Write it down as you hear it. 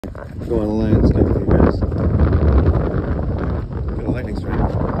Go on the landscape for you guys. Look at the lightning strike.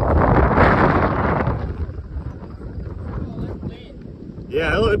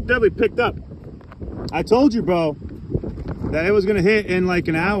 Yeah, it definitely picked up. I told you, bro, that it was gonna hit in like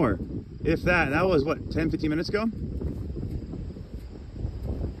an hour. If that. That was what, 10, 15 minutes ago?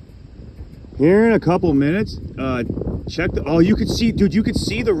 Here in a couple minutes, check the, oh, you could see, dude, you could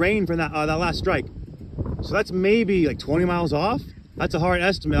see the rain from that last strike. So that's maybe like 20 miles off. That's a hard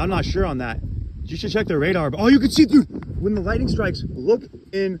estimate. I'm not sure on that. You should check the radar. Oh, you can see, dude, when the lightning strikes, look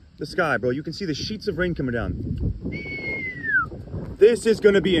in the sky, bro. You can see the sheets of rain coming down. This is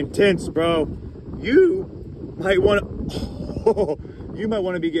gonna be intense, bro. You might want to, you might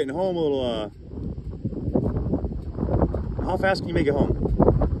want to be getting home a little, how fast can you make it home?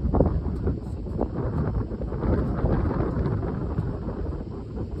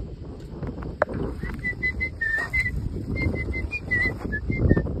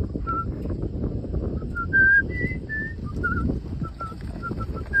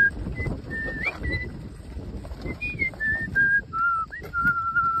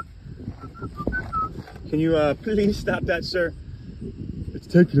 Can you please stop that, sir? It's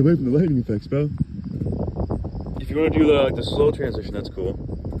taking away from the lightning effects, bro. If you want to do the slow transition, that's cool.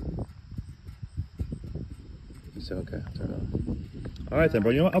 So okay, I'll turn it off. All right then,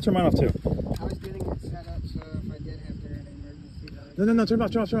 bro. You know what? I'll turn mine off too. I was getting it set up so if I did have an emergency. No, turn it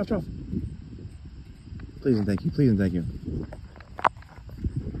off, turn it off. Please and thank you. Please and thank you.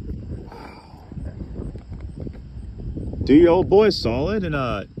 Do your old boy solid and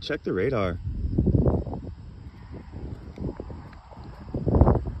check the radar.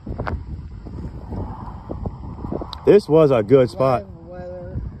 This was a good spot.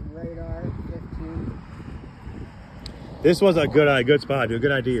 Weather, radar, 15. This was a good spot, dude.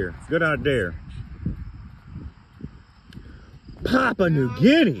 Good idea. Good idea. Papua New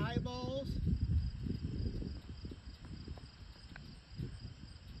Guinea. Eyeballs.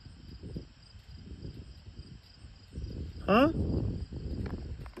 Huh?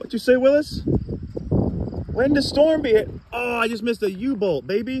 What'd you say, Willis? When the storm be hit? Oh, I just missed a U-bolt,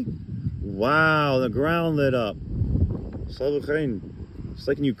 baby. Wow, the ground lit up. Slava Ukraine. Just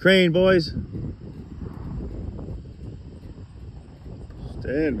like in Ukraine, boys.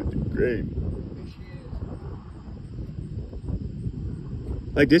 Stand with Ukraine.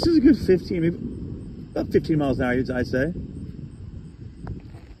 Like, this is a good 15, maybe about 15 miles an hour, I'd say.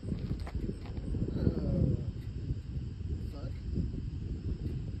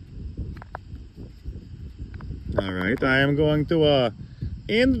 All right, I am going to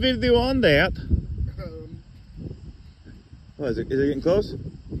end video on that. What, is it getting close?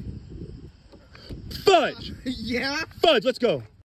 Fudge! Yeah? Fudge, let's go.